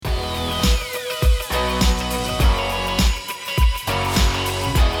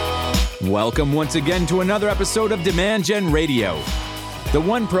Welcome once again to another episode of Demand Gen Radio, the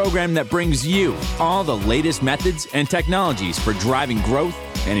one program that brings you all the latest methods and technologies for driving growth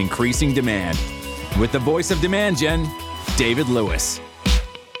and increasing demand. With the voice of Demand Gen, David Lewis.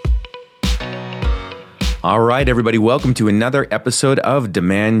 All right, everybody, welcome to another episode of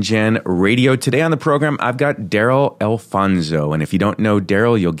Demand Gen Radio. Today on the program, I've got Daryl Alfonso. And if you don't know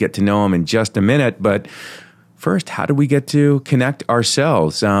Daryl, you'll get to know him in just a minute. But first, how did we get to connect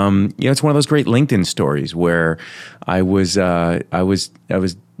ourselves? It's one of those great LinkedIn stories where I was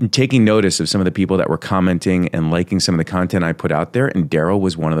taking notice of some of the people that were commenting and liking some of the content I put out there, and Daryl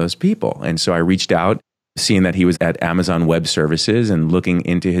was one of those people. And so I reached out, seeing that he was at Amazon Web Services and looking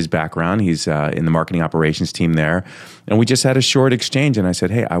into his background. He's in the marketing operations team there. And we just had a short exchange, and I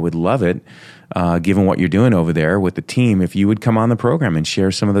said, hey, I would love it, given what you're doing over there with the team, if you would come on the program and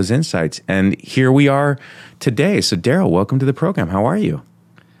share some of those insights. And here we are today. So Daryl, welcome to the program. How are you?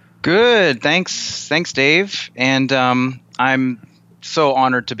 Good. Thanks, Dave. And I'm so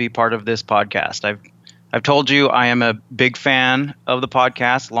honored to be part of this podcast. I've told you I am a big fan of the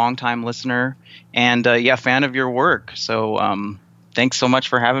podcast, longtime listener, and fan of your work. So thanks so much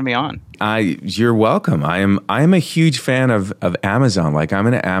for having me on. You're welcome. I am a huge fan of Amazon. Like, I'm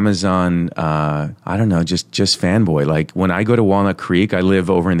an Amazon, just fanboy. Like, when I go to Walnut Creek, I live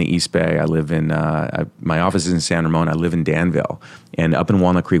over in the East Bay. I live in, my office is in San Ramon. I live in Danville. And up in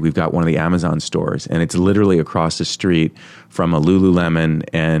Walnut Creek, we've got one of the Amazon stores. And it's literally across the street from a Lululemon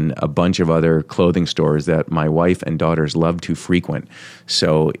and a bunch of other clothing stores that my wife and daughters love to frequent.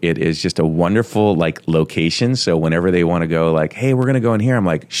 So it is just a wonderful, location. So whenever they want to go, hey, we're going to go in here, I'm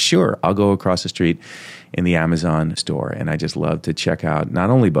like, sure, I'll go across the street in the Amazon store. And I just love to check out not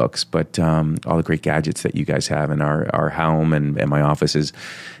only books, but all the great gadgets that you guys have. And our home and my office is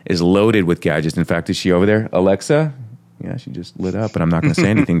loaded with gadgets. In fact, is she over there? Alexa? Yeah, she just lit up, and I'm not going to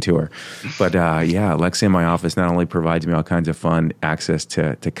say anything to her. But Alexa in my office not only provides me all kinds of fun access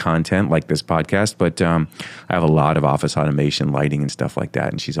to content like this podcast, but I have a lot of office automation, lighting, and stuff like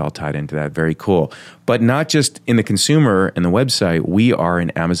that, and she's all tied into that. Very cool. But not just in the consumer and the website, we are an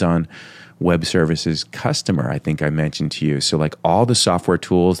Amazon Web Services customer, I think I mentioned to you. So all the software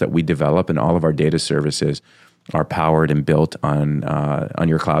tools that we develop and all of our data services are powered and built on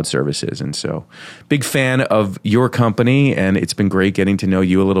your cloud services. And so big fan of your company, and it's been great getting to know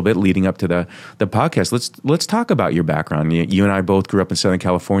you a little bit leading up to the podcast. Let's talk about your background. You and I both grew up in Southern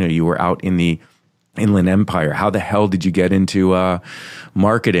California. You were out in the Inland Empire. How the hell did you get into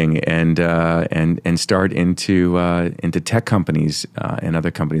marketing and start into tech companies and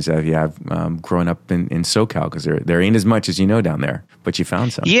other companies that you have grown up in SoCal? Because there ain't as much as you know down there, but you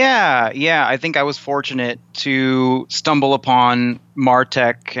found some. Yeah. I think I was fortunate to stumble upon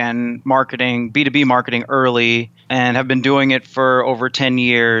MarTech and marketing, B2B marketing early, and have been doing it for over 10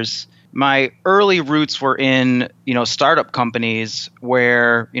 years. My early roots were in, startup companies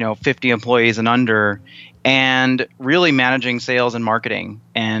where, 50 employees and under, and really managing sales and marketing.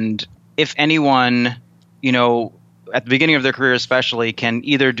 And if anyone, at the beginning of their career especially, can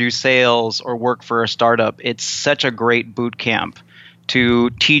either do sales or work for a startup, it's such a great boot camp to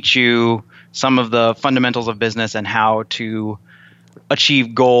teach you some of the fundamentals of business and how to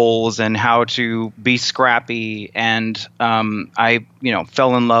achieve goals and how to be scrappy. And I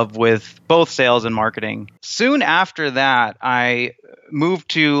fell in love with both sales and marketing. Soon after that, I moved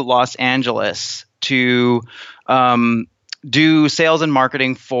to Los Angeles to do sales and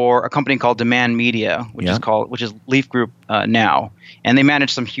marketing for a company called Demand Media, which is Leaf Group now. And they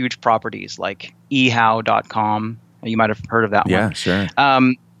manage some huge properties like eHow.com. You might have heard of that one. Yeah, sure.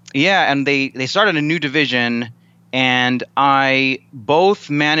 And they started a new division. And I both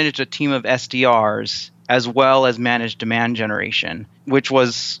managed a team of SDRs as well as managed demand generation, which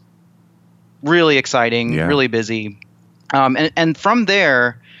was really exciting, really busy. And from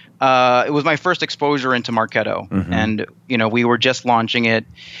there, it was my first exposure into Marketo. Mm-hmm. And, we were just launching it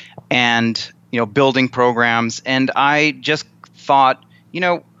and, building programs. And I just thought,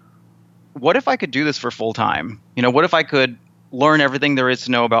 what if I could do this for full time? What if I could learn everything there is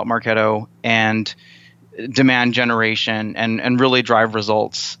to know about Marketo and demand generation and really drive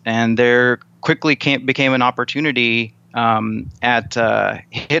results? And there quickly became an opportunity at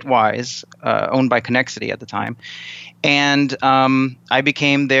Hitwise, owned by Connexity at the time. And I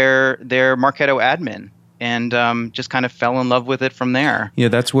became their Marketo admin and just kind of fell in love with it from there. Yeah,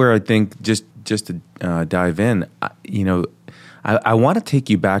 that's where I think just to dive in, I want to take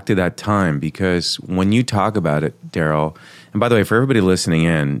you back to that time, because when you talk about it, Daryl, and by the way, for everybody listening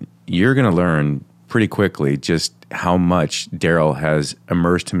in, you're going to learn pretty quickly just how much Daryl has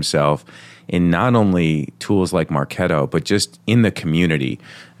immersed himself in not only tools like Marketo, but just in the community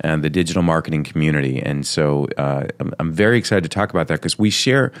and the digital marketing community. And so I'm very excited to talk about that because we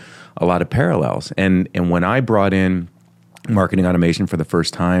share a lot of parallels. And when I brought in marketing automation for the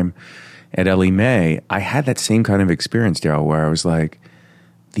first time at Ellie Mae, I had that same kind of experience, Daryl, where I was like,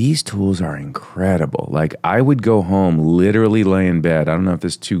 these tools are incredible. Like, I would go home, literally lay in bed. I don't know if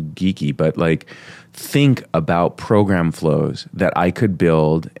this is too geeky, but like think about program flows that I could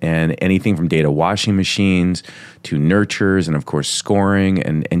build, and anything from data washing machines to nurtures and of course scoring,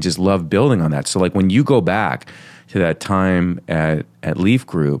 and just love building on that. So like when you go back to that time at Leaf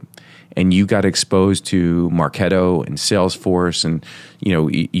Group and you got exposed to Marketo and Salesforce, and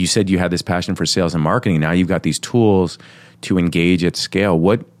you said you had this passion for sales and marketing. Now you've got these tools to engage at scale.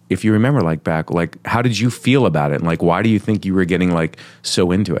 What, if you remember, like back, like how did you feel about it? And like, why do you think you were getting like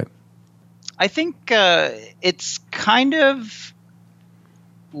so into it? I think it's kind of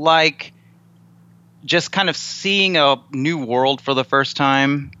like just kind of seeing a new world for the first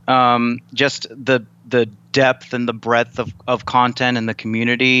time. Just the depth and the breadth of content in the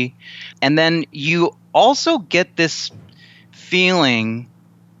community. And then you also get this feeling,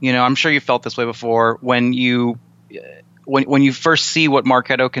 I'm sure you felt this way before, when you first see what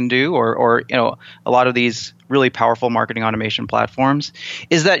Marketo can do, or a lot of these really powerful marketing automation platforms,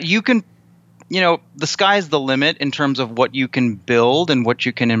 is that you can, the sky's the limit in terms of what you can build and what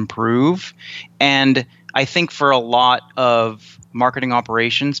you can improve. And I think for a lot of marketing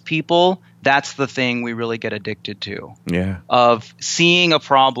operations people, that's the thing we really get addicted to. Yeah. Of seeing a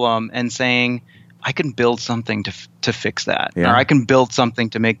problem and saying, I can build something to fix that, or I can build something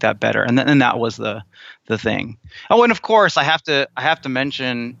to make that better. And that was the thing. Oh, and of course, I have to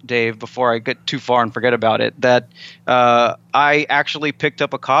mention, Dave, before I get too far and forget about it, that I actually picked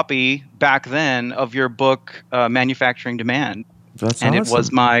up a copy back then of your book, Manufacturing Demand. That's and awesome. It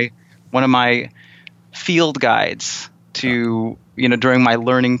was one of my field guides to during my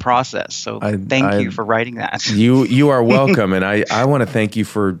learning process. So thank you for writing that. You are welcome, and I want to thank you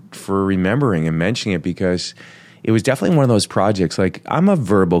for remembering and mentioning it, because it was definitely one of those projects. Like, I'm a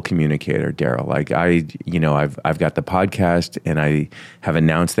verbal communicator, Daryl. Like I've got the podcast, and I have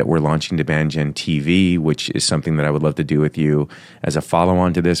announced that we're launching Demand Gen TV, which is something that I would love to do with you as a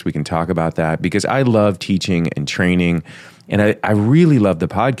follow-on to this. We can talk about that, because I love teaching and training. And I really love the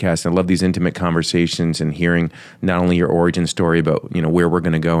podcast. I love these intimate conversations and hearing not only your origin story, but where we're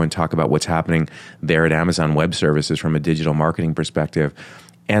going to go and talk about what's happening there at Amazon Web Services from a digital marketing perspective.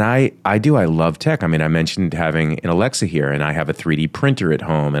 And I love tech. I mean, I mentioned having an Alexa here, and I have a 3D printer at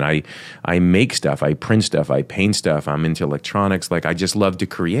home, and I make stuff, I print stuff, I paint stuff. I'm into electronics. Like, I just love to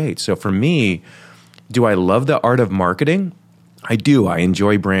create. So for me, do I love the art of marketing? I do. I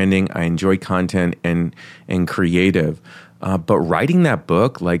enjoy branding. I enjoy content and creative. But writing that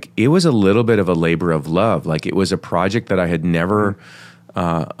book, like, it was a little bit of a labor of love. Like, it was a project that I had never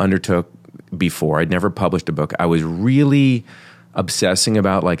undertook before. I'd never published a book. I was really obsessing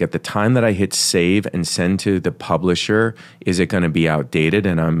about, like, at the time that I hit save and send to the publisher, is it going to be outdated?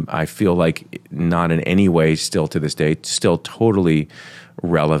 And I feel like not in any way, still to this day, still totally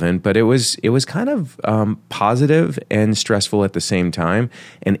relevant. But it was kind of positive and stressful at the same time.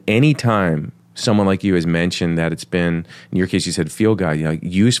 And anytime someone like you has mentioned that it's been, in your case, you said field guide,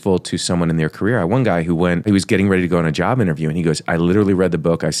 useful to someone in their career. I had one guy who he was getting ready to go on a job interview, and he goes, I literally read the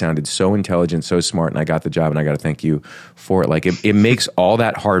book. I sounded so intelligent, so smart, and I got the job, and I got to thank you for it. Like, it makes all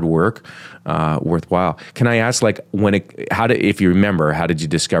that hard work worthwhile. Can I ask, like, if you remember, how did you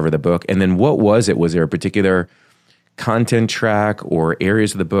discover the book? And then what was it? Was there a particular content track or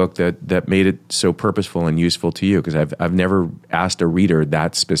areas of the book that made it so purposeful and useful to you? Because I've never asked a reader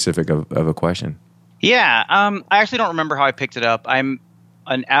that specific of a question. Yeah, I actually don't remember how I picked it up. I'm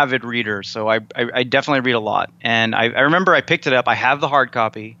an avid reader, so I definitely read a lot. And I remember I picked it up. I have the hard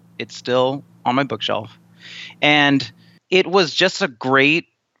copy. It's still on my bookshelf. And it was just a great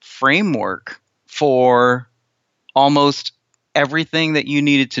framework for almost everything that you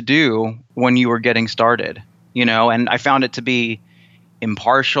needed to do when you were getting started. And I found it to be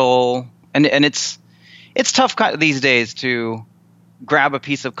impartial, and it's tough these days to grab a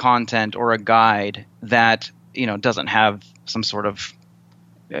piece of content or a guide that doesn't have some sort of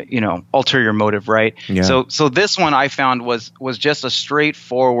ulterior motive, right? Yeah. So this one I found was just a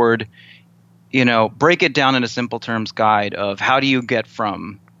straightforward, break it down into simple terms guide of how do you get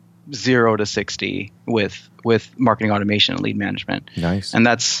from 0 to 60 with marketing automation and lead management. Nice. And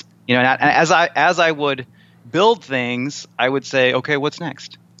that's as I would build things, I would say, okay, what's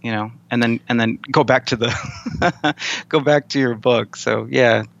next? and then go back to the go back to your book. So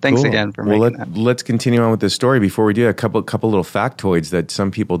yeah, thanks again for making that. Let's continue on with this story. Before we do, a couple little factoids that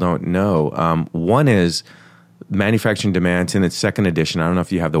some people don't know. One is Manufacturing Demand. It's in its second edition. I don't know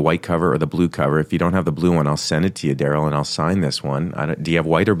if you have the white cover or the blue cover. If you don't have the blue one, I'll send it to you, Daryl, and I'll sign this one. Do you have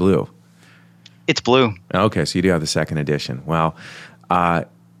white or blue? It's blue. Okay, so you do have the second edition. Well,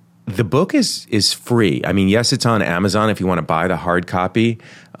 the book is free. I mean, yes, it's on Amazon if you want to buy the hard copy,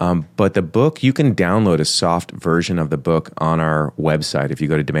 but the book, you can download a soft version of the book on our website. If you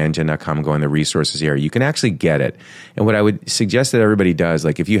go to demandgen.com and go in the resources area, you can actually get it. And what I would suggest that everybody does,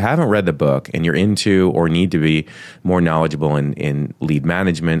 like if you haven't read the book and you're into or need to be more knowledgeable in lead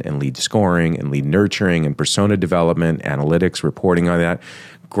management and lead scoring and lead nurturing and persona development, analytics, reporting, all that,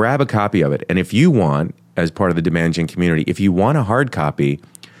 grab a copy of it. And if you want, as part of the Demand Gen community, if you want a hard copy,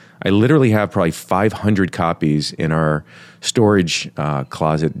 I literally have probably 500 copies in our storage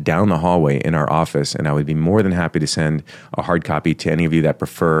closet down the hallway in our office, and I would be more than happy to send a hard copy to any of you that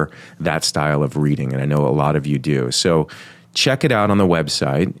prefer that style of reading, and I know a lot of you do. So check it out on the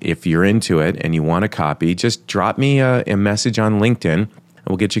website. If you're into it and you want a copy, just drop me a message on LinkedIn, and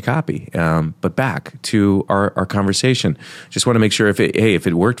we'll get you a copy. But back to our conversation. Just want to make sure if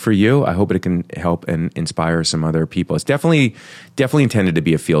it worked for you, I hope it can help and inspire some other people. It's definitely intended to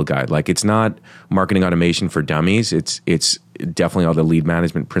be a field guide. Like it's not marketing automation for dummies. It's definitely all the lead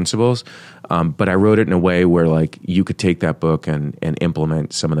management principles. But I wrote it in a way where like you could take that book and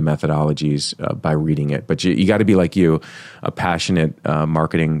implement some of the methodologies by reading it. But you got to be like you, a passionate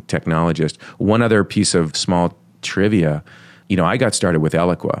marketing technologist. One other piece of small trivia. I got started with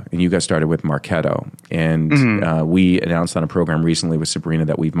Eloqua, and you got started with Marketo. And we announced on a program recently with Sabrina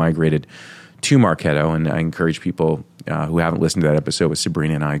that we've migrated to Marketo, and I encourage people who haven't listened to that episode with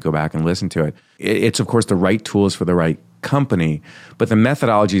Sabrina and I, go back and listen to it. It's, of course, the right tools for the right company, but the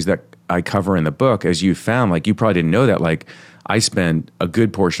methodologies that I cover in the book, as you found, like you probably didn't know that, like I spent a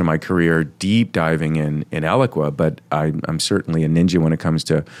good portion of my career deep diving in Eloqua, but I'm certainly a ninja when it comes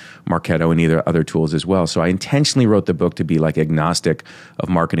to Marketo and other tools as well. So I intentionally wrote the book to be like agnostic of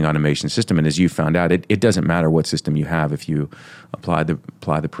marketing automation system. And as you found out, it doesn't matter what system you have if you apply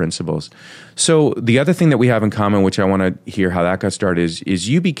the principles. So the other thing that we have in common, which I want to hear how that got started, is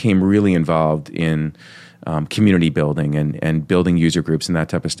you became really involved in community building and building user groups and that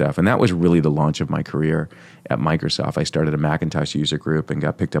type of stuff. And that was really the launch of my career at Microsoft. I started a Macintosh user group and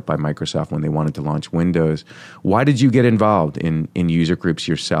got picked up by Microsoft when they wanted to launch Windows. Why did you get involved in user groups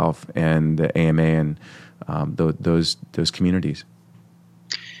yourself and the AMA and those communities?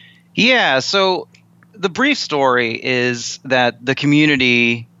 Yeah, so the brief story is that the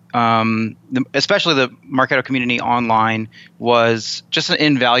community, especially the Marketo community online, was just an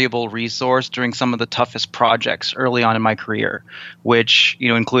invaluable resource during some of the toughest projects early on in my career, which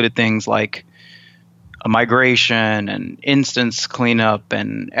included things like a migration and instance cleanup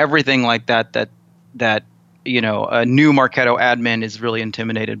and everything like that a new Marketo admin is really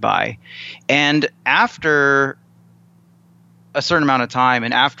intimidated by. And after a certain amount of time,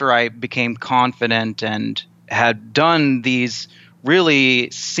 and after I became confident and had done these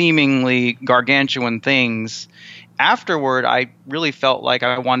really seemingly gargantuan things, afterward I really felt like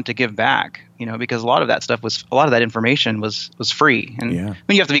I wanted to give back, because a lot of that information was free, and I mean,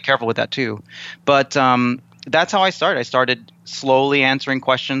 you have to be careful with that too. But that's how I started. I started slowly answering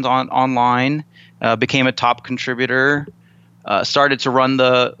questions online, became a top contributor, started to run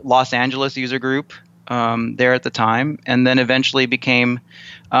the Los Angeles user group there at the time, and then eventually became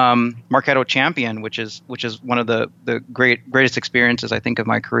Marketo champion, which is one of the greatest experiences I think of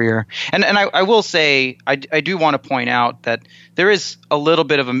my career. And I will say I do want to point out that there is a little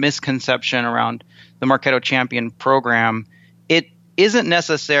bit of a misconception around the Marketo champion program. It isn't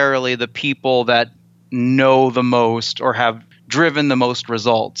necessarily the people that know the most or have driven the most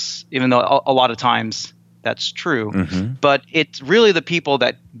results, even though a lot of times that's true. Mm-hmm. But it's really the people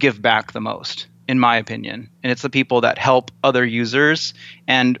that give back the most, in my opinion. And it's the people that help other users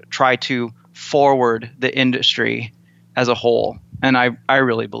and try to forward the industry as a whole. And I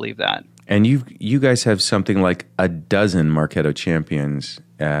really believe that. And you guys have something like a dozen Marketo champions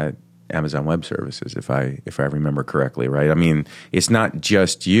at Amazon Web Services, if I remember correctly, right? I mean, it's not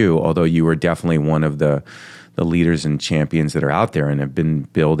just you, although you were definitely one of the leaders and champions that are out there and have been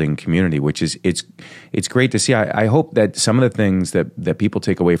building community, which is it's great to see. I hope that some of the things that people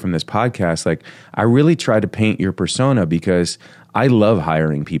take away from this podcast, like I really try to paint your persona because I love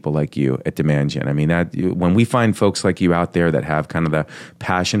hiring people like you at Demand Gen. I mean, when we find folks like you out there that have kind of the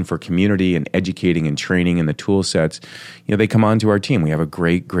passion for community and educating and training and the tool sets, they come onto our team. We have a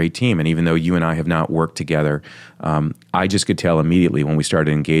great, great team. And even though you and I have not worked together, I just could tell immediately when we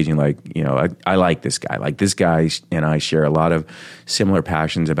started engaging, I like this guy. Like, this guy and I share a lot of similar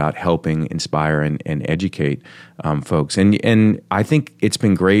passions about helping inspire and educate folks. And I think it's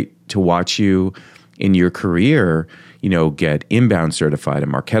been great to watch you in your career, get Inbound certified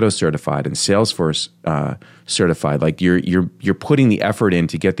and Marketo certified and Salesforce certified. Like, you're putting the effort in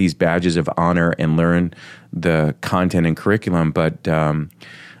to get these badges of honor and learn the content and curriculum. But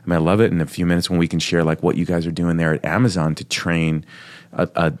I love it in a few minutes when we can share like what you guys are doing there at Amazon to train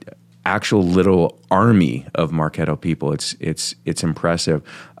a actual little army of Marketo people. It's impressive.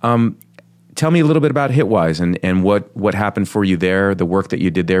 Tell me a little bit about Hitwise and what happened for you there, the work that you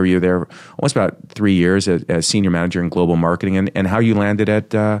did there. You were there almost about 3 years as senior manager in global marketing, and how you landed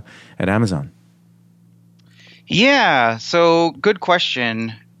at Amazon. Yeah, so good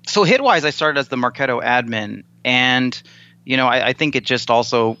question. So Hitwise, I started as the Marketo admin, and I think it just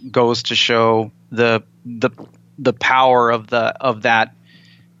also goes to show the power of that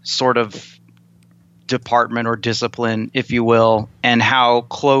sort of department or discipline, if you will, and how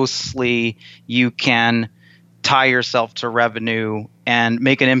closely you can tie yourself to revenue and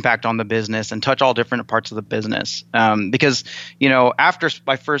make an impact on the business and touch all different parts of the business. Because after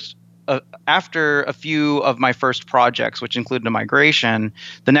a few of my first projects, which included a migration,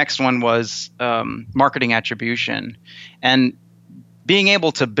 the next one was marketing attribution, and being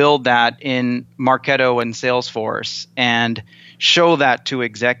able to build that in Marketo and Salesforce and show that to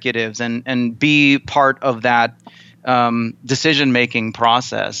executives and be part of that decision-making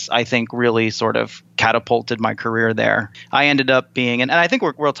process, I think really sort of catapulted my career there. I ended up being, and I think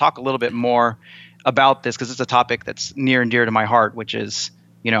we'll talk a little bit more about this because it's a topic that's near and dear to my heart, which is,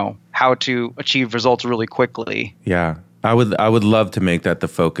 how to achieve results really quickly. Yeah. I would love to make that the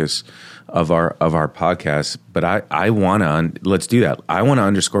focus of our podcast, but I want to let's do that. I want to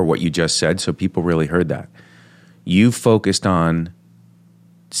underscore what you just said so people really heard that. You focused on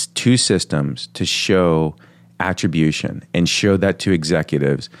 2 systems to show attribution and show that to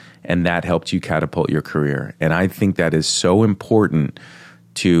executives, and that helped you catapult your career. And I think that is so important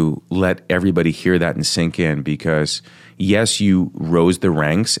to let everybody hear that and sink in, because yes, you rose the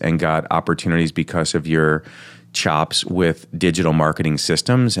ranks and got opportunities because of your chops with digital marketing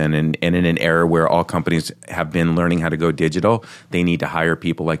systems, and in an era where all companies have been learning how to go digital, they need to hire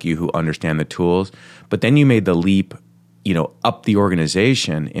people like you who understand the tools. But then you made the leap, up the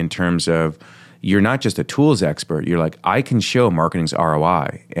organization in terms of you're not just a tools expert. You're like, I can show marketing's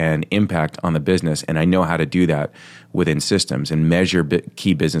ROI and impact on the business, and I know how to do that within systems and measure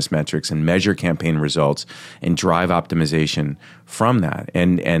key business metrics and measure campaign results and drive optimization from that.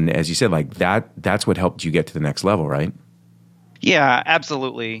 And as you said, like that's what helped you get to the next level, right? Yeah,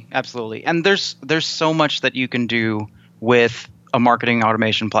 absolutely. And there's so much that you can do with a marketing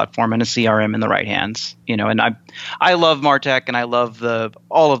automation platform and a CRM in the right hands, and I love MarTech and I love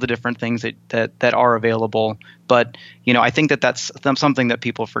all of the different things that are available. But, I think that's something that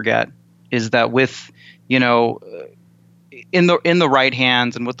people forget, is that with, in the right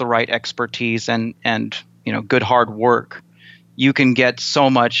hands and with the right expertise and good hard work, you can get so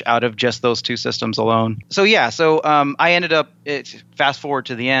much out of just those 2 systems alone. So I ended up, fast forward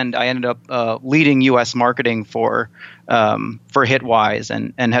to the end, I ended up leading U.S. marketing for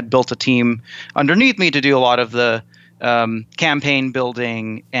Hitwise, and had built a team underneath me to do a lot of the campaign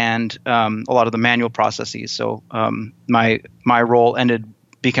building and a lot of the manual processes. So my role ended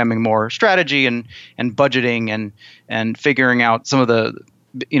becoming more strategy and budgeting and figuring out some of the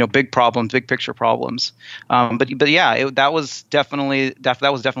big problems, big picture problems. But yeah, that was definitely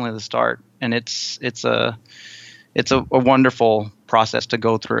the start, and it's a wonderful process to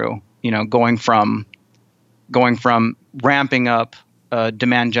go through. Going from ramping up a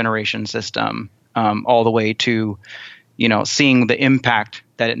demand generation system all the way to seeing the impact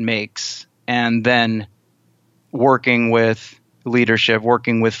that it makes, and then working with leadership,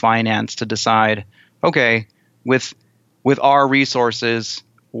 working with finance to decide, okay, with our resources,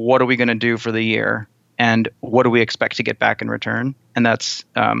 what are we going to do for the year, and what do we expect to get back in return? And that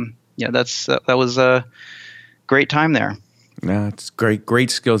was a great time there. Yeah, it's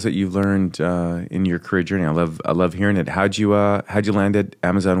great skills that you've learned in your career journey. I love hearing it. How'd you land at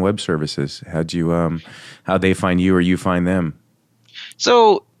Amazon Web Services? How'd they find you or you find them?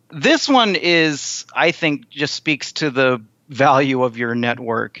 So this one is, I think, just speaks to the value of your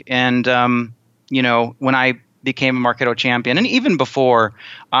network. And when I became a Marketo champion, and even before,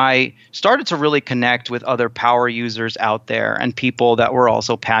 I started to really connect with other power users out there and people that were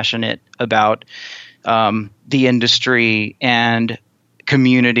also passionate about the industry and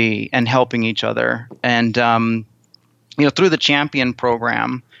community and helping each other. And through the champion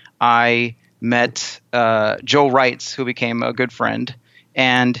program, I met Joe Reitz, who became a good friend,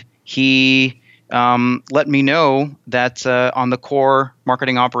 and he let me know that on the core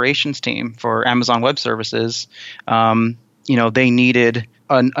marketing operations team for Amazon Web Services, they needed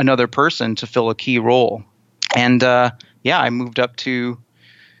another person to fill a key role. And I moved up to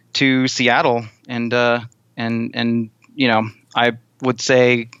Seattle, and I would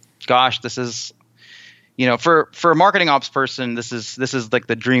say, gosh, this is, for a marketing ops person, this is like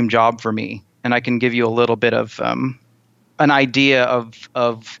the dream job for me. And I can give you a little bit of an idea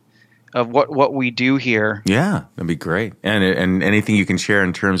of what we do here. Yeah, that'd be great. And anything you can share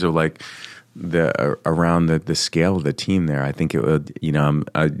in terms of like around the scale of the team there. I think it would,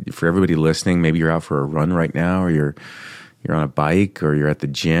 for everybody listening, maybe you're out for a run right now, or you're on a bike, or you're at the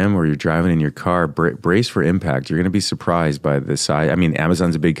gym, or you're driving in your car. Brace for impact. You're going to be surprised by the size. I mean,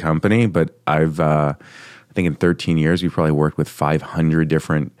 Amazon's a big company, but I think in 13 years, we've probably worked with 500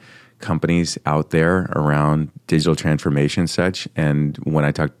 different companies out there around digital transformation such. And when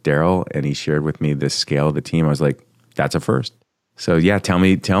I talked to Daryl and he shared with me the scale of the team, I was like, that's a first. So yeah, tell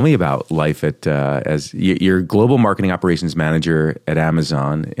me about life at as your global marketing operations manager at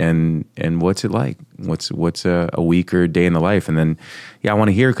Amazon, and what's it like? What's a week or a day in the life? And then I want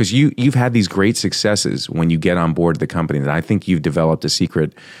to hear, because you've had these great successes when you get on board the company, and I think you've developed a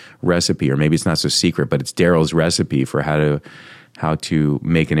secret recipe, or maybe it's not so secret, but it's Daryl's recipe for how to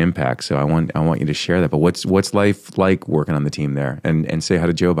make an impact. So I want you to share that. But what's life like working on the team there? And say hi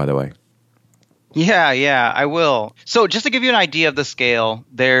to Joe, by the way. Yeah, I will. So just to give you an idea of the scale,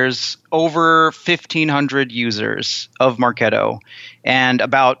 there's over 1,500 users of Marketo, and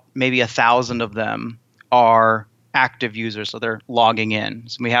about maybe 1,000 of them are active users, so they're logging in.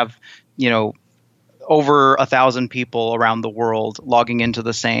 So we have, over 1,000 people around the world logging into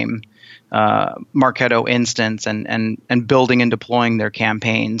the same Marketo instance and building and deploying their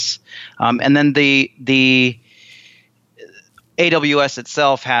campaigns. And then the AWS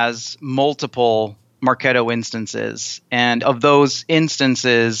itself has multiple Marketo instances, and of those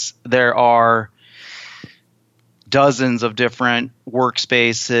instances, there are dozens of different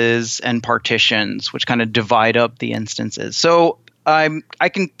workspaces and partitions, which kind of divide up the instances. So I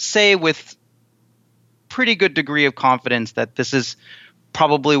can say with pretty good degree of confidence that this is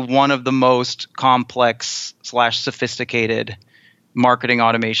probably one of the most complex / sophisticated marketing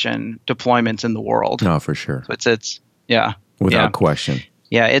automation deployments in the world. No, for sure. So it's yeah. Without question.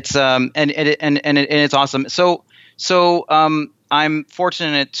 Yeah, it's and it's awesome. So I'm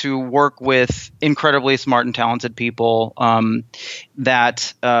fortunate to work with incredibly smart and talented people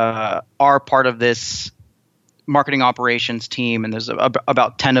that are part of this marketing operations team, and there's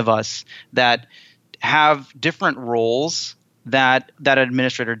about 10 of us that have different roles that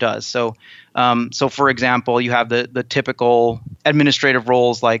administrator does. So for example, you have the typical administrative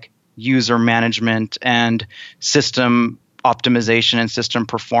roles like user management and system optimization and system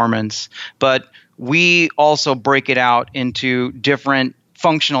performance, but we also break it out into different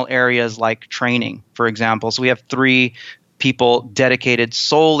functional areas like training, for example. So we have 3 people dedicated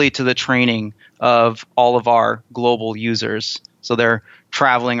solely to the training of all of our global users. So they're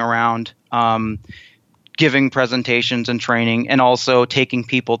traveling around, giving presentations and training, and also taking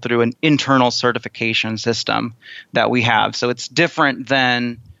people through an internal certification system that we have. So it's different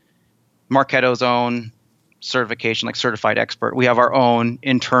than Marketo's own certification, like certified expert. We have our own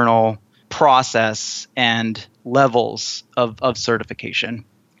internal process and levels of certification.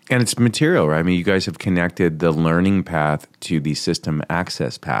 And it's material, right? I mean, you guys have connected the learning path to the system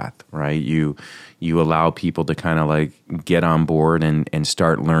access path, right? You allow people to kind of like get on board and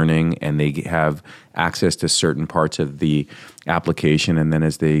start learning, and they have access to certain parts of the application. And then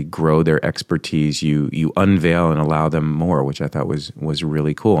as they grow their expertise, you unveil and allow them more, which I thought was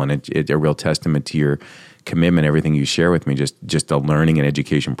really cool. And it's a real testament to your commitment, everything you share with me, just a learning and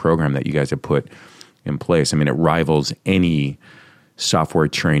education program that you guys have put in place. I mean, it rivals any software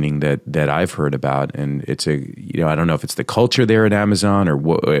training that I've heard about, and it's I don't know if it's the culture there at Amazon,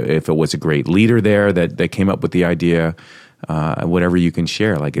 or if it was a great leader there that came up with the idea. Whatever you can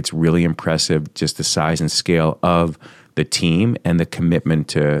share, like it's really impressive, just the size and scale of the team and the commitment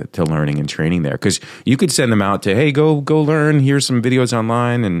to learning and training there. Because you could send them out to, hey, go learn. Here's some videos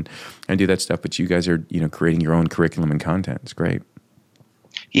online and do that stuff. But you guys are creating your own curriculum and content. It's great.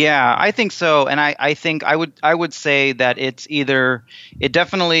 Yeah, I think so, and I think I would say that it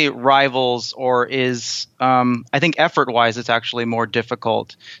definitely rivals or is I think effort wise it's actually more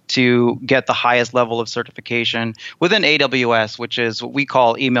difficult to get the highest level of certification within AWS, which is what we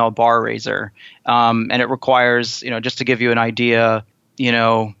call email bar raiser, and it requires, just to give you an idea,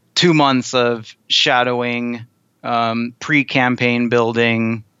 2 months of shadowing, pre-campaign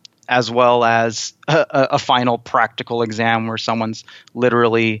building, as well as a final practical exam where someone's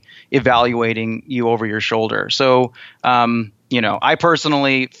literally evaluating you over your shoulder. So, I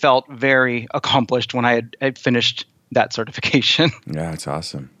personally felt very accomplished when I had finished that certification. Yeah, it's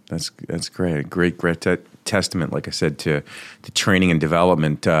awesome. That's great. Great testament, like I said, to training and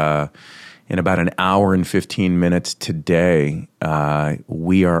development. In about an hour and 15 minutes today,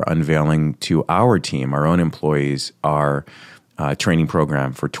 we are unveiling to our team, our own employees, our training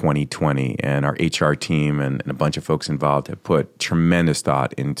program for 2020, and our HR team and a bunch of folks involved have put tremendous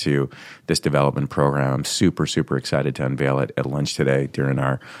thought into this development program. I'm super, super excited to unveil it at lunch today during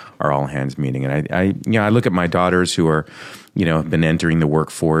our all hands meeting. And I look at my daughters who are, have been entering the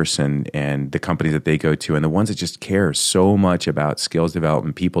workforce and the companies that they go to, and the ones that just care so much about skills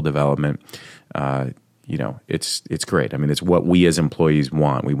development, people development. It's great. I mean, it's what we as employees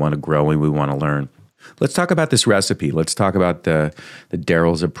want. We want to grow and we want to learn. Let's talk about this recipe. Let's talk about the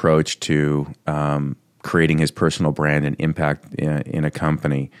Daryl's approach to creating his personal brand and impact in a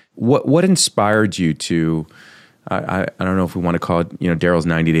company. What inspired you to? I don't know if we want to call it Daryl's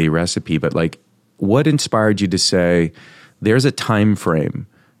 90-day recipe, but what inspired you to say there's a time frame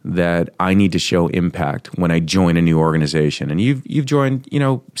that I need to show impact when I join a new organization? And you've joined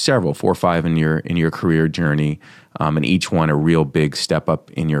several, 4 or 5 in your career journey. And each one a real big step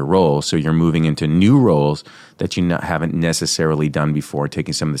up in your role. So you're moving into new roles that you haven't necessarily done before,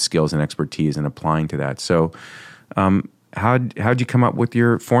 taking some of the skills and expertise and applying to that. So how'd you come up with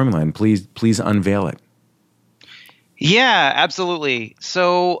your formula? And please unveil it. Yeah, absolutely.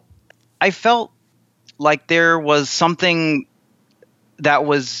 So I felt like there was something that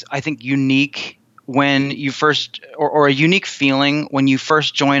was, I think, unique when you first, or a unique feeling when you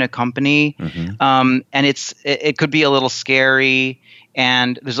first join a company, and it could be a little scary,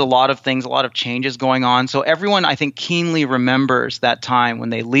 and there's a lot of changes going on. So everyone, I think, keenly remembers that time when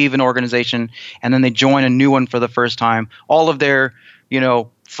they leave an organization and then they join a new one for the first time. All of their,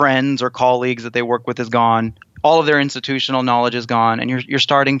 friends or colleagues that they work with is gone. All of their institutional knowledge is gone, and you're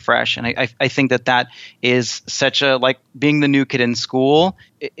starting fresh. And I think that is such a, like being the new kid in school.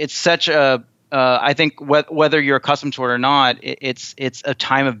 It's such a I think whether you're accustomed to it or not, it's a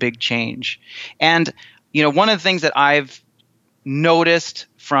time of big change. And one of the things that I've noticed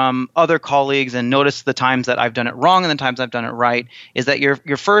from other colleagues and noticed the times that I've done it wrong and the times I've done it right is that your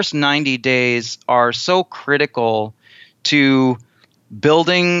first 90 days are so critical to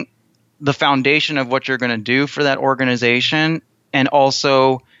building the foundation of what you're going to do for that organization, and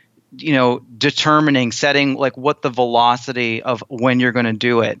also setting what the velocity of when you're going to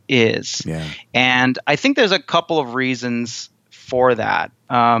do it is. Yeah. And I think there's a couple of reasons for that,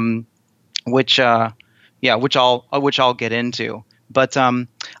 which I'll get into. But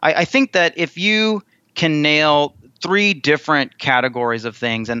I think that if you can nail 3 different categories of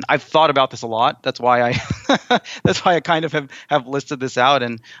things, and I've thought about this a lot. That's why I kind of have listed this out,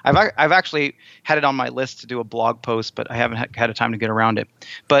 and I've actually had it on my list to do a blog post, but I haven't had a time to get around it.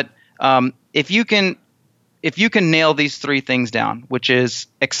 But if you can nail these 3 things down, which is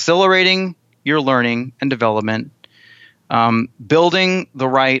accelerating your learning and development, building the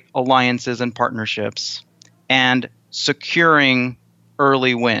right alliances and partnerships, and securing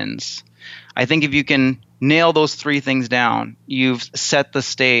early wins, I think if you can nail those 3 things down, you've set the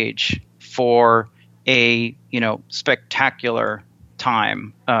stage for a spectacular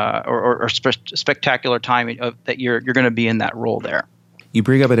time or spectacular time that you're going to be in that role there. You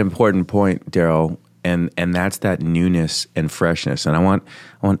bring up an important point, Daryl, and that's that newness and freshness. And I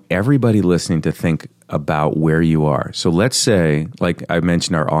want everybody listening to think about where you are. So let's say, like I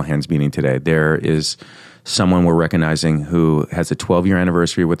mentioned, our all hands meeting today, there is someone we're recognizing who has a 12-year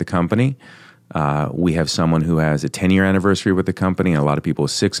anniversary with the company. We have someone who has a 10-year anniversary with the company, and a lot of people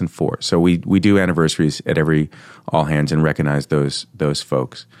 6 and 4. So we do anniversaries at every all hands and recognize those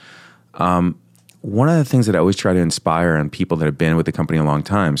folks. One of the things that I always try to inspire on people that have been with the company a long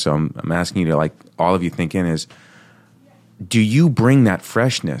time, so I'm asking you to, all of you think in, is do you bring that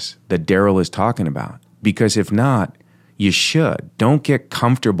freshness that Daryl is talking about? Because if not, you should. Don't get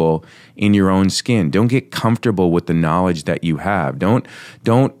comfortable in your own skin. Don't get comfortable with the knowledge that you have. Don't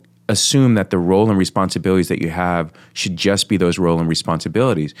assume that the role and responsibilities that you have should just be those role and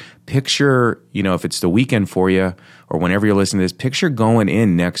responsibilities. Picture, if it's the weekend for you or whenever you're listening to this, picture going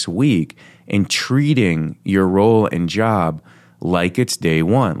in next week and treating your role and job like it's day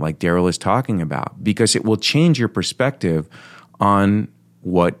one, like Daryl is talking about, because it will change your perspective on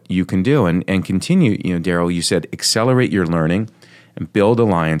what you can do and continue. Daryl, you said accelerate your learning and build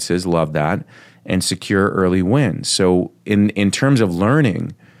alliances, love that, and secure early wins. So in terms of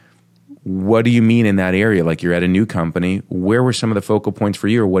learning, what do you mean in that area? Like you're at a new company, where were some of the focal points for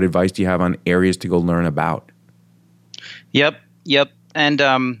you, or what advice do you have on areas to go learn about? Yep. And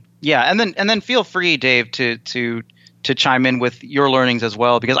and then feel free, Dave, to chime in with your learnings as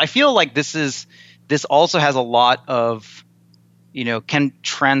well, because I feel like this also has a lot of, can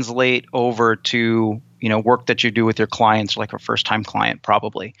translate over to work that you do with your clients, like a first-time client,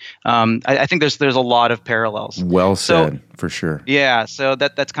 probably. I think there's a lot of parallels. Well said, for sure. Yeah, so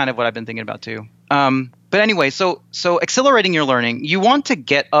that's kind of what I've been thinking about too. But anyway, so accelerating your learning, you want to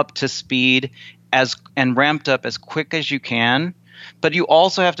get up to speed and ramped up as quick as you can, but you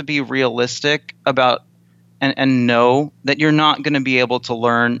also have to be realistic about and know that you're not going to be able to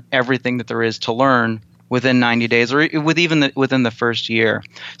learn everything that there is to learn within 90 days or within the first year.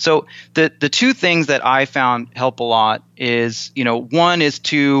 So the two things that I found help a lot is, one is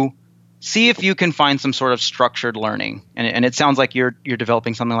to see if you can find some sort of structured learning. And it sounds like you're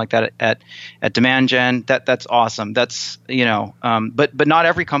developing something like that at Demand Gen. That's awesome. That's, but not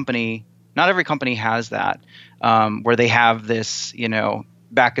every company has that, where they have this,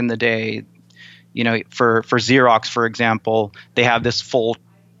 back in the day, for Xerox, for example, they have this full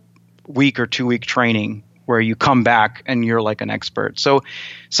week or 2 week training where you come back and you're like an expert. So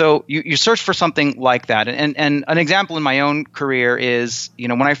you search for something like that. And an example in my own career is,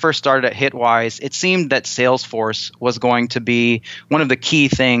 when I first started at Hitwise, it seemed that Salesforce was going to be one of the key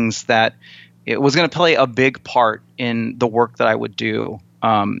things that it was going to play a big part in the work that I would do.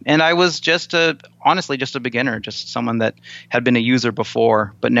 And I was honestly just a beginner, just someone that had been a user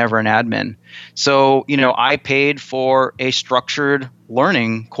before, but never an admin. So, I paid for a structured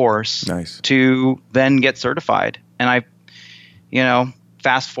learning course to then get certified. And I,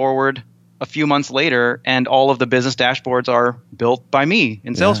 fast forward a few months later, and all of the business dashboards are built by me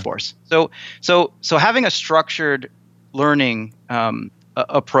in Salesforce. So having a structured learning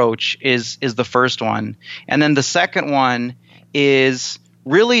approach is the first one. And then the second one is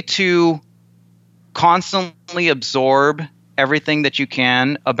really to constantly absorb everything that you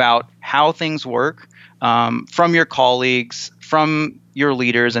can about how things work, from your colleagues, from your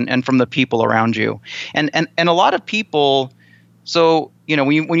leaders, and from the people around you. And a lot of people, so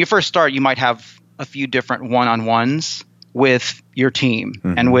when you first start, you might have a few different one-on-ones with your team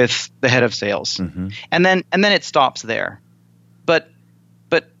and with the head of sales, and then it stops there. But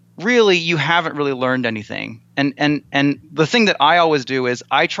really, you haven't really learned anything. And the thing that I always do is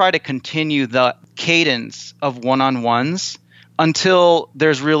I try to continue the cadence of one-on-ones until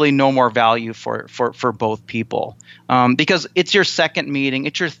there's really no more value for both people. Because it's your second meeting,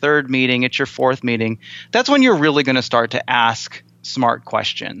 it's your third meeting, it's your fourth meeting. That's when you're really going to start to ask smart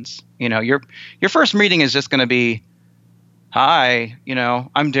questions. Your first meeting is just going to be, hi,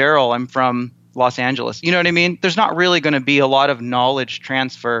 I'm Daryl, I'm from Los Angeles. You know what I mean? There's not really going to be a lot of knowledge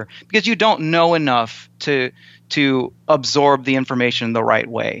transfer because you don't know enough to absorb the information the right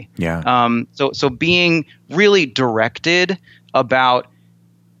way. Yeah. So being really directed about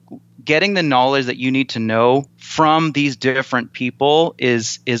getting the knowledge that you need to know from these different people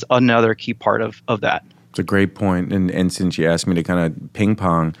is another key part of that. It's a great point. And since you asked me to kind of ping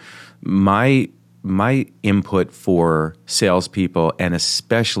pong, my input for salespeople and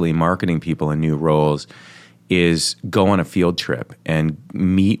especially marketing people in new roles is go on a field trip and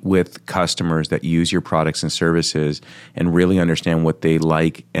meet with customers that use your products and services and really understand what they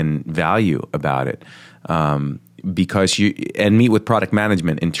like and value about it. And meet with product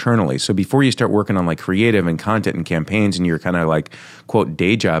management internally. So before you start working on like creative and content and campaigns and your kind of like quote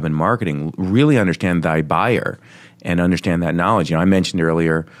day job in marketing, really understand thy buyer and understand that knowledge. I mentioned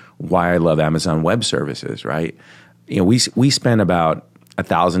earlier why I love Amazon Web Services, right? We spend about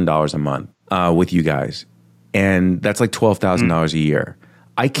 $1,000 a month with you guys, and that's like $12,000 a year.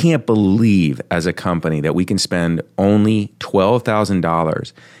 I can't believe as a company that we can spend only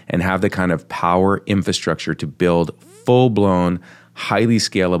 $12,000 and have the kind of power infrastructure to build full-blown, highly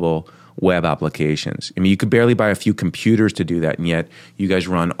scalable web applications. I mean, you could barely buy a few computers to do that, and yet you guys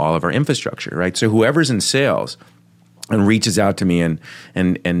run all of our infrastructure, right? So whoever's in sales and reaches out to me and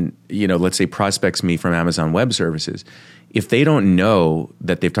let's say prospects me from Amazon Web Services, if they don't know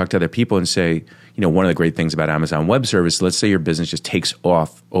that they've talked to other people and say, one of the great things about Amazon Web Service, let's say your business just takes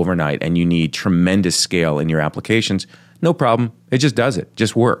off overnight and you need tremendous scale in your applications, no problem. It just does it.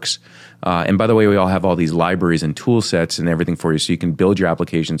 Just works. And by the way, we all have all these libraries and tool sets and everything for you so you can build your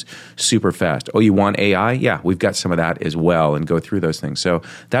applications super fast. Oh, you want AI? Yeah, we've got some of that as well, and go through those things. So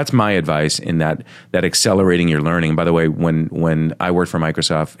that's my advice in that accelerating your learning. By the way, when I worked for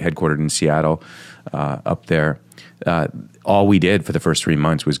Microsoft, headquartered in Seattle, up there, all we did for the first 3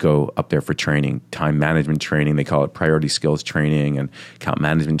 months was go up there for training, time management training. They call it priority skills training, and account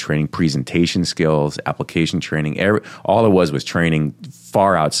management training, presentation skills, application training. All it was training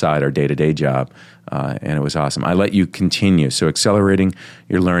far outside our day-to-day job, and it was awesome. I let you continue. So accelerating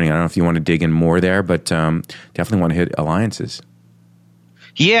your learning. I don't know if you want to dig in more there, but definitely want to hit alliances.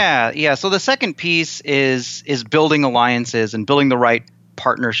 Yeah. So the second piece is building alliances and building the right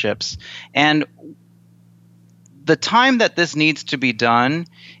partnerships. And the time that this needs to be done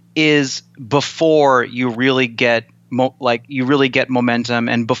is before you really get momentum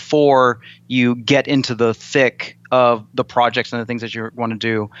and before you get into the thick of the projects and the things that you want to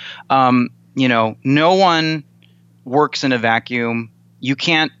do. No one works in a vacuum. You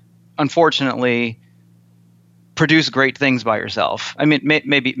can't, unfortunately, produce great things by yourself. I mean,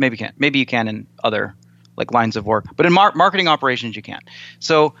 maybe you can. Maybe you can in other lines of work, but in marketing operations you can't.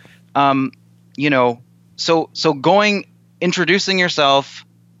 So, So introducing yourself,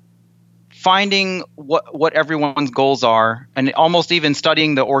 finding what everyone's goals are, and almost even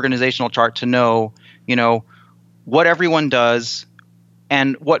studying the organizational chart to know, what everyone does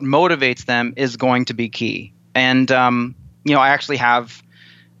and what motivates them is going to be key. And, I actually have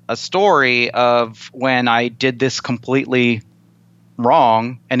a story of when I did this completely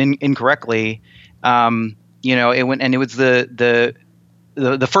wrong and incorrectly. It was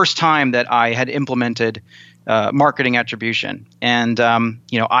the first time that I had implemented marketing attribution. And,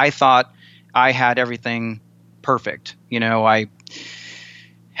 I thought I had everything perfect. I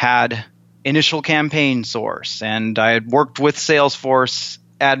had initial campaign source, and I had worked with Salesforce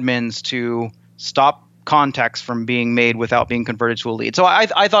admins to stop contacts from being made without being converted to a lead. So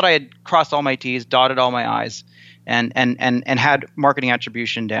I thought I had crossed all my T's, dotted all my I's, and had marketing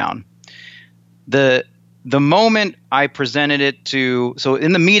attribution down. The moment I presented it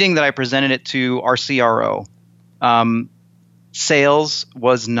in the meeting that I presented it to our CRO, sales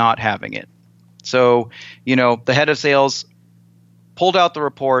was not having it. So, the head of sales pulled out the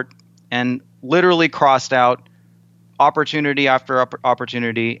report and literally crossed out opportunity after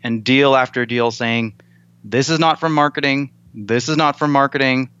opportunity and deal after deal saying, this is not from marketing. This is not from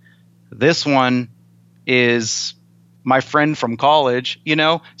marketing. This one is my friend from college,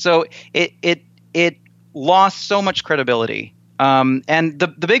 So it lost so much credibility. And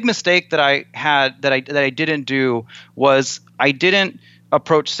the big mistake that I had that I didn't do was I didn't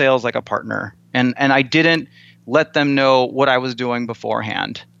approach sales like a partner, and I didn't let them know what I was doing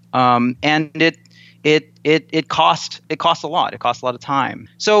beforehand. And it cost a lot. It cost a lot of time.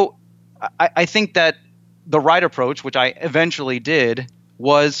 So I think that the right approach, which I eventually did,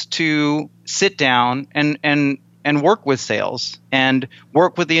 was to sit down and work with sales and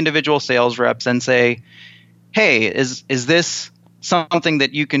work with the individual sales reps and say, hey, is this something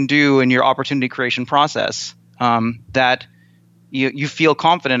that you can do in your opportunity creation process that you feel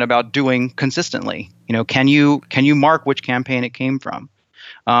confident about doing consistently? Can you mark which campaign it came from?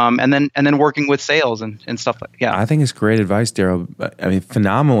 And then working with sales and stuff like that. Yeah. I think it's great advice, Daryl. I mean,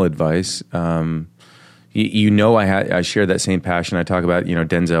 phenomenal advice. I share that same passion. I talk about,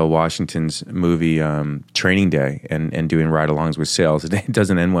 Denzel Washington's movie Training Day and doing ride-alongs with sales. It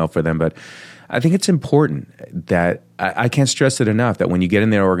doesn't end well for them, but I think it's important that I can't stress it enough that when you get in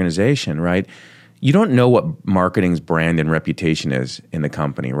their organization, right, you don't know what marketing's brand and reputation is in the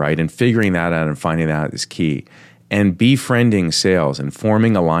company, right? And figuring that out and finding that out is key. And befriending sales and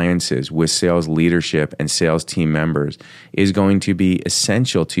forming alliances with sales leadership and sales team members is going to be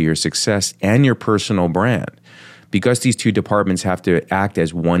essential to your success and your personal brand. Because these two departments have to act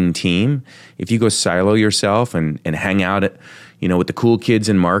as one team, if you go silo yourself and hang out at, with the cool kids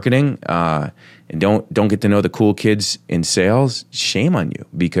in marketing and don't get to know the cool kids in sales, shame on you,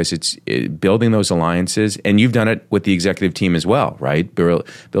 because it's building those alliances. And you've done it with the executive team as well, right?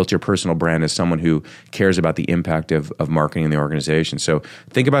 Built your personal brand as someone who cares about the impact of marketing in the organization. So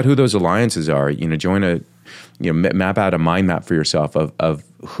think about who those alliances are. Map out a mind map for yourself of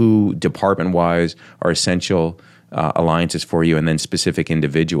who department-wise are essential alliances for you, and then specific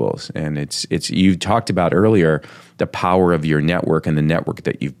individuals. And it's you talked about earlier the power of your network and the network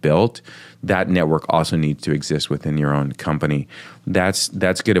that you've built, that network also needs to exist within your own company. That's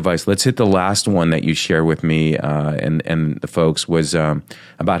good advice. Let's hit the last one that you shared with me and the folks was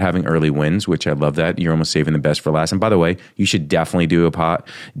about having early wins, which I love that. You're almost saving the best for last. And by the way, you should definitely do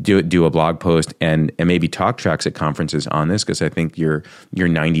a blog post and maybe talk tracks at conferences on this, because I think your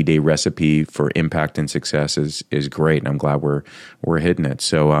 90-day recipe for impact and success is great, and I'm glad we're hitting it.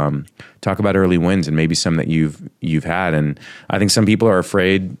 So talk about early wins and maybe some that you've had. And I think some people are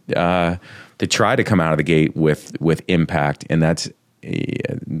afraid to try to come out of the gate with impact, and that's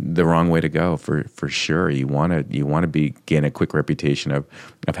the wrong way to go for sure. You want to gain a quick reputation of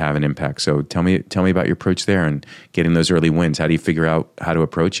having impact. So tell me about your approach there and getting those early wins. How do you figure out how to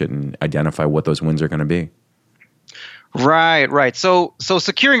approach it and identify what those wins are going to be? Right. So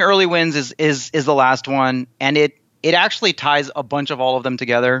securing early wins is the last one, and it actually ties a bunch of all of them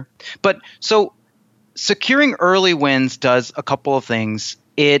together. But so securing early wins does a couple of things.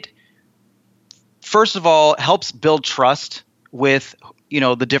 It first of all helps build trust with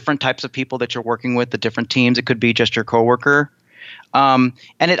the different types of people that you're working with, the different teams. It could be just your coworker, and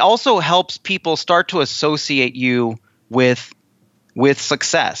it also helps people start to associate you with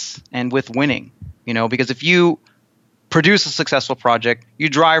success and with winning. Because if you produce a successful project, you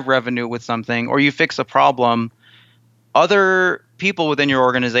drive revenue with something, or you fix a problem, other people within your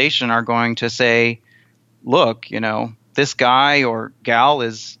organization are going to say, look, this guy or gal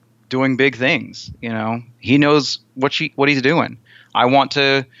is doing big things. He knows what he's doing. I want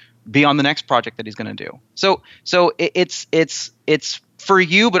to be on the next project that he's going to do. So it's for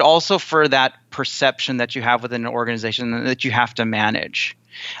you, but also for that perception that you have within an organization that you have to manage.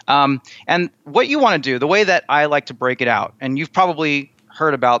 And what you want to do, the way that I like to break it out, and you've probably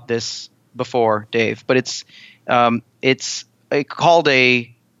heard about this before, Dave, but it's called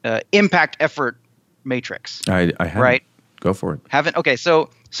a impact effort matrix. I haven't. Right? Go for it. Haven't? Okay, so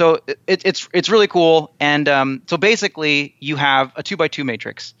it's really cool, and so basically you have a 2x2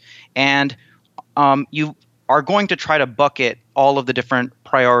 matrix, and you are going to try to bucket all of the different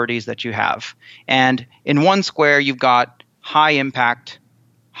priorities that you have. And in one square, you've got high impact,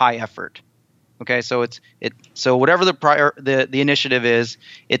 high effort. Okay, so so whatever the initiative is,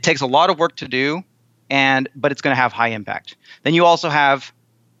 it takes a lot of work to do, but it's going to have high impact. Then you also have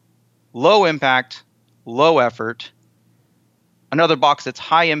low impact, low effort. Another box that's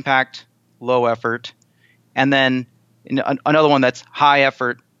high impact, low effort, and then another one that's high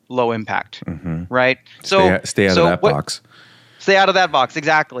effort, low impact. Mm-hmm. Right? So stay out of that box. Stay out of that box,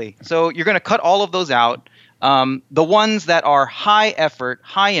 exactly. So you're going to cut all of those out. The ones that are high effort,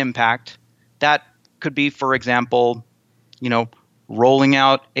 high impact, that could be, for example, rolling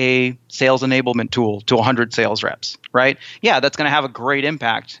out a sales enablement tool to 100 sales reps, right? Yeah, that's going to have a great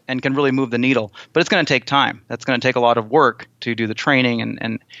impact and can really move the needle, but it's going to take time. That's going to take a lot of work to do the training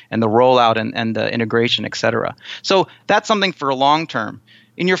and the rollout and the integration, et cetera. So that's something for a long term.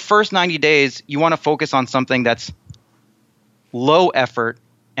 In your first 90 days, you want to focus on something that's low effort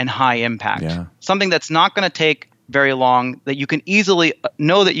and high impact. Yeah. Something that's not going to take very long, that you can easily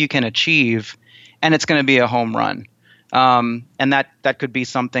know that you can achieve, and it's going to be a home run. And that could be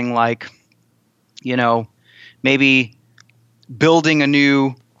something like, maybe building a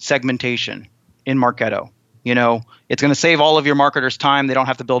new segmentation in Marketo. It's going to save all of your marketers time. They don't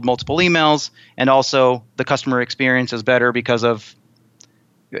have to build multiple emails, and also the customer experience is better because of,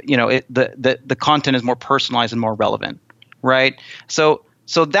 the content is more personalized and more relevant, right? So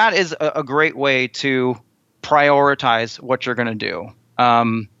that is a great way to prioritize what you're going to do.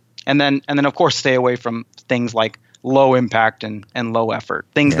 And then of course stay away from things like low impact and low effort,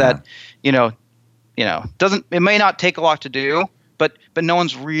 things that, it may not take a lot to do, but no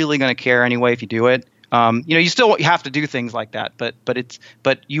one's really going to care anyway if you do it. You still have to do things like that,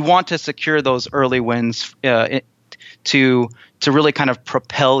 but you want to secure those early wins to really kind of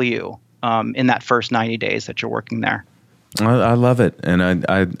propel you in that first 90 days that you're working there. I love it, and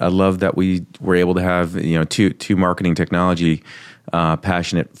I love that we were able to have two marketing technology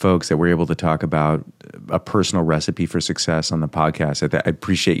passionate folks that were able to talk about a personal recipe for success on the podcast. I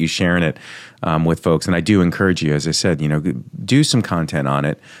appreciate you sharing it with folks, and I do encourage you, as I said, do some content on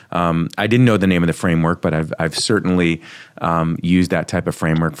it. I didn't know the name of the framework, but I've certainly used that type of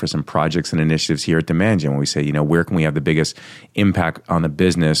framework for some projects and initiatives here at Demand Gen, when we say, where can we have the biggest impact on the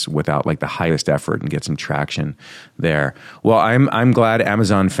business without like the highest effort, and get some traction there. Well, I'm glad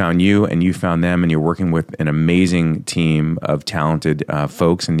Amazon found you and you found them, and you're working with an amazing team of talented talented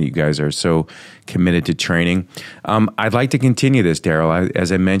folks, and you guys are so committed to training. I'd like to continue this, Daryl.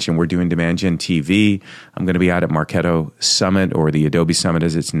 As I mentioned, we're doing Demand Gen TV. I'm going to be out at Marketo Summit, or the Adobe Summit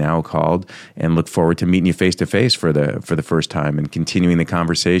as it's now called, and look forward to meeting you face to face for the first time and continuing the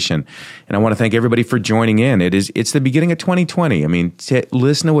conversation. And I want to thank everybody for joining in. It's the beginning of 2020. I mean,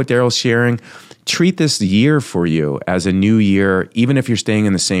 listen to what Daryl's sharing. Treat this year for you as a new year, even if you're staying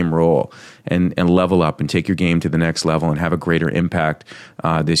in the same role, and level up and take your game to the next level and have a greater impact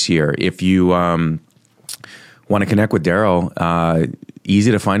this year. If you want to connect with Daryl,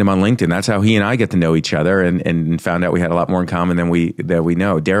 easy to find him on LinkedIn. That's how he and I get to know each other, and found out we had a lot more in common than we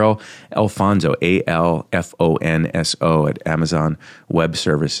know. Daryl Alfonso, Alfonso at Amazon Web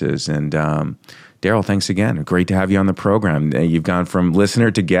Services. And Daryl, thanks again. Great to have you on the program. You've gone from listener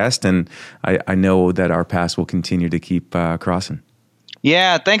to guest, and I know that our paths will continue to keep crossing.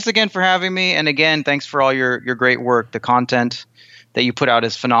 Yeah, thanks again for having me. And again, thanks for all your great work. The content that you put out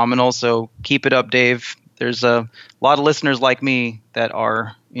is phenomenal. So keep it up, Dave. There's a lot of listeners like me that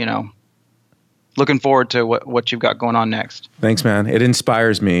are, looking forward to what you've got going on next. Thanks, man. It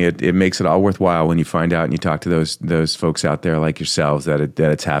inspires me. It makes it all worthwhile when you find out and you talk to those folks out there like yourselves that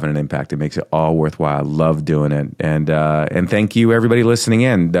it's having an impact. It makes it all worthwhile. Love doing it. And thank you, everybody listening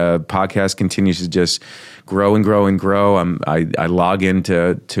in. The podcast continues to just grow and grow and grow. I log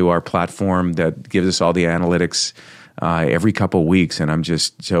into our platform that gives us all the analytics every couple of weeks, and I'm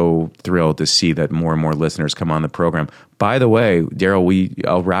just so thrilled to see that more and more listeners come on the program. By the way, Daryl,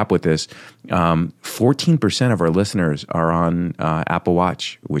 I'll wrap with this. 14% of our listeners are on Apple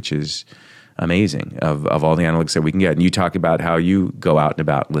Watch, which is amazing of all the analytics that we can get. And you talk about how you go out and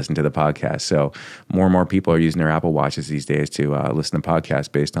about, listen to the podcast. So more and more people are using their Apple Watches these days to listen to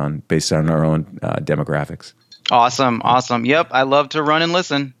podcasts based on our own demographics. Awesome. Yep, I love to run and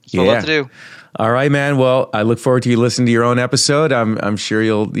listen. That's what I love to do. All right, man. Well, I look forward to you listening to your own episode. I'm sure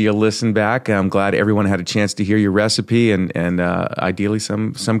you'll listen back. I'm glad everyone had a chance to hear your recipe and ideally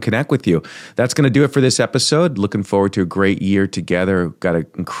some connect with you. That's going to do it for this episode. Looking forward to a great year together. Got an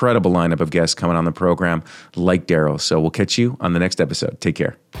incredible lineup of guests coming on the program like Daryl. So we'll catch you on the next episode. Take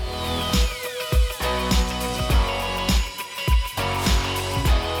care.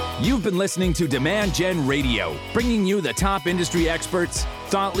 You've been listening to Demand Gen Radio, bringing you the top industry experts,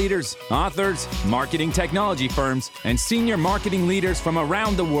 thought leaders, authors, marketing technology firms, and senior marketing leaders from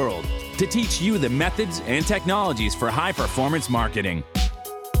around the world to teach you the methods and technologies for high-performance marketing.